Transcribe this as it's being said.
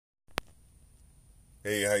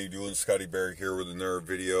Hey, how you doing? Scotty Barry here with another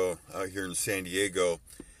video out here in San Diego.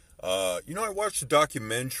 I watched a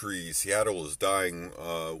documentary, Seattle is Dying.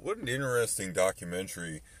 What an interesting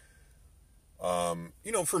documentary.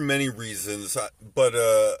 For many reasons. I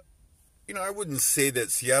wouldn't say that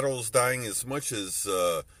Seattle is dying as much as,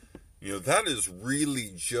 that is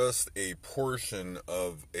really just a portion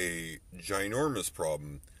of a ginormous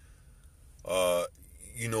problem. Uh,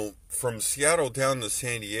 from Seattle down to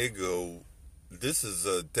San Diego, this is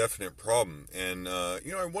a definite problem. And, I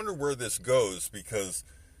wonder where this goes because,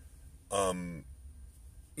 um,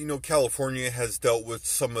 California has dealt with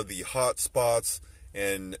some of the hot spots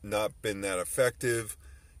and not been that effective.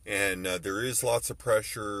 And there is lots of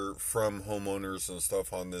pressure from homeowners and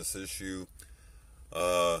stuff on this issue.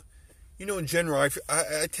 Uh, in general,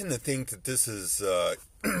 I tend to think that this is,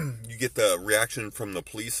 you get the reaction from the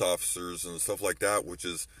police officers and stuff like that, which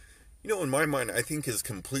is, in my mind, I think is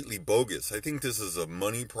completely bogus. I think this is a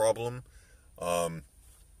money problem. Um,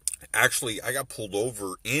 Actually, I got pulled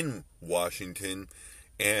over in Washington,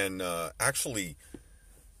 and actually,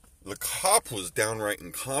 the cop was downright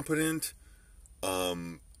incompetent.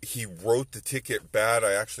 He wrote the ticket bad.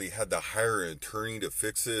 I actually had to hire an attorney to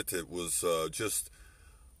fix it. It was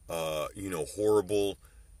horrible.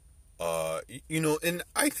 And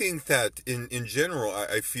I think that in general,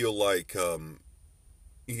 I feel like,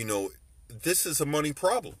 you know, this is a money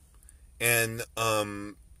problem. And,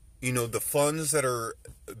 the funds that are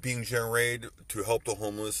being generated to help the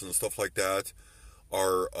homeless and stuff like that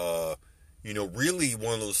are, really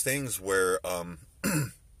one of those things where,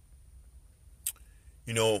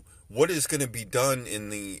 what is going to be done in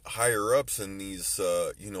the higher ups and these,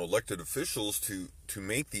 elected officials to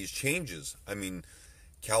make these changes. I mean,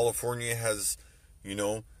 California has, you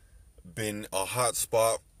know, been a hot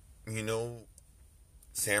spot,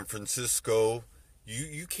 San Francisco.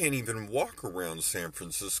 You can't even walk around San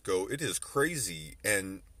Francisco. It is crazy.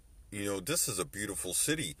 And, this is a beautiful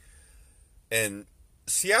city. And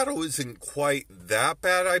Seattle isn't quite that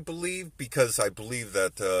bad, I believe, because I believe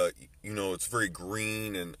that, it's very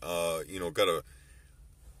green and, got a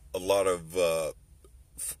lot of,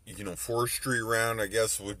 forestry around, I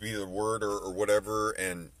guess would be the word or whatever.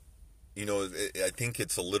 And, I think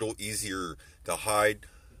it's a little easier to hide.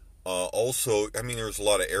 Also, I mean, there's a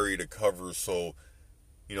lot of area to cover, so,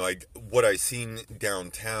 what I seen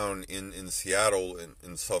downtown in Seattle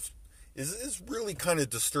and stuff is really kind of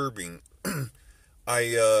disturbing.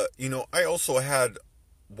 I also had,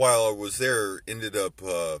 while I was there, ended up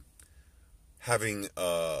having,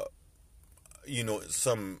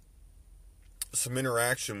 some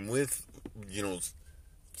interaction with,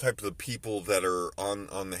 type of the people that are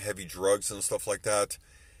on the heavy drugs and stuff like that.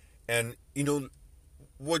 And,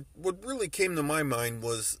 what really came to my mind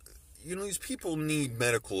was, these people need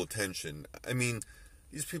medical attention. I mean,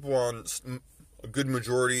 these people are on a good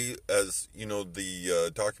majority, as,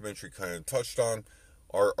 the documentary kind of touched on,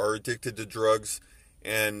 are addicted to drugs.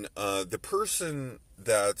 And the person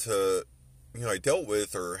that, I dealt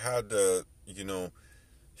with or had,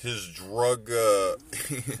 his drug,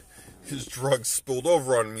 his drugs spilled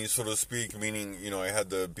over on me, so to speak, meaning, I had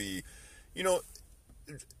to be, you know,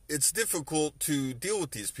 it's difficult to deal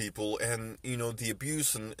with these people, and, the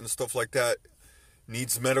abuse and stuff like that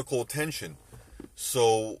needs medical attention.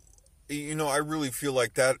 So, I really feel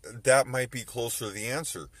like that might be closer to the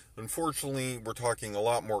answer. Unfortunately, we're talking a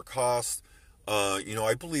lot more cost.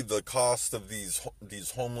 I believe the cost of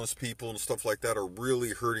these homeless people and stuff like that are really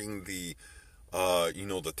hurting the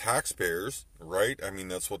taxpayers, right? I mean,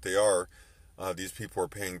 that's what they are. These people are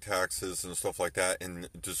paying taxes and stuff like that and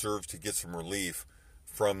deserve to get some relief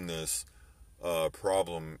from this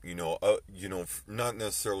problem. Not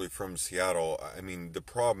necessarily from Seattle. I mean, the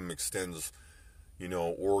problem extends,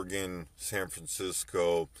 Oregon, San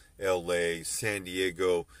Francisco, LA, San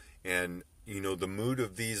Diego, and, the mood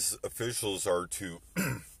of these officials are to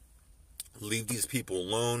leave these people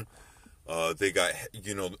alone. They got,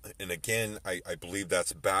 and again, I believe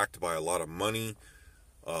that's backed by a lot of money.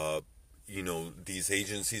 These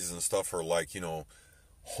agencies and stuff are like,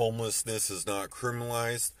 homelessness is not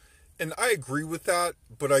criminalized. And I agree with that,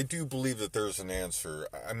 but I do believe that there's an answer.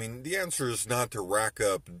 I mean, the answer is not to rack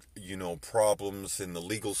up, problems in the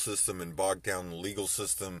legal system and bog down the legal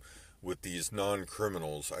system with these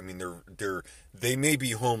non-criminals. I mean, they may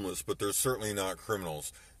be homeless, but they're certainly not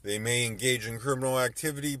criminals. They may engage in criminal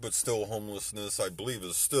activity, but still homelessness, I believe,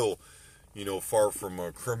 is still, far from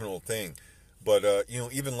a criminal thing. But,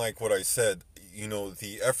 even like what I said,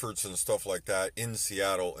 the efforts and stuff like that in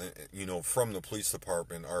Seattle, from the police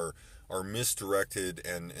department are misdirected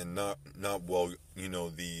and not well,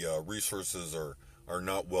 the resources are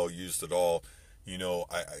not well used at all.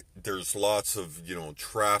 There's lots of,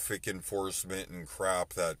 traffic enforcement and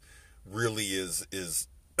crap that really is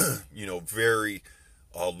very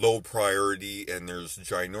low priority, and there's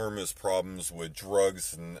ginormous problems with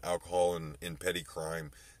drugs and alcohol and petty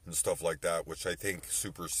crime and stuff like that, which I think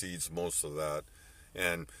supersedes most of that.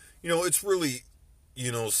 And, it's really,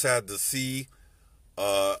 sad to see.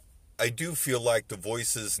 I do feel like the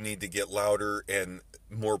voices need to get louder and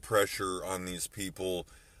more pressure on these people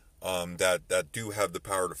that do have the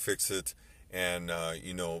power to fix it. And,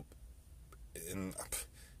 other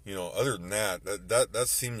than that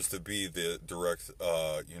seems to be the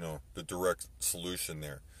direct solution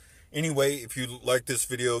there. Anyway, if you like this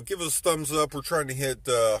video, give us a thumbs up. We're trying to hit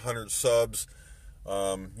 100 subs.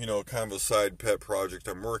 Kind of a side pet project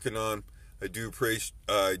I'm working on. I do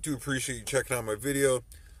appreciate you checking out my video.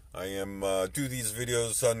 I am do these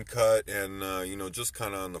videos uncut and just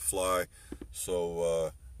kind of on the fly.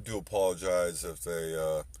 So do apologize if they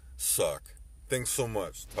suck. Thanks so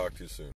much. Talk to you soon.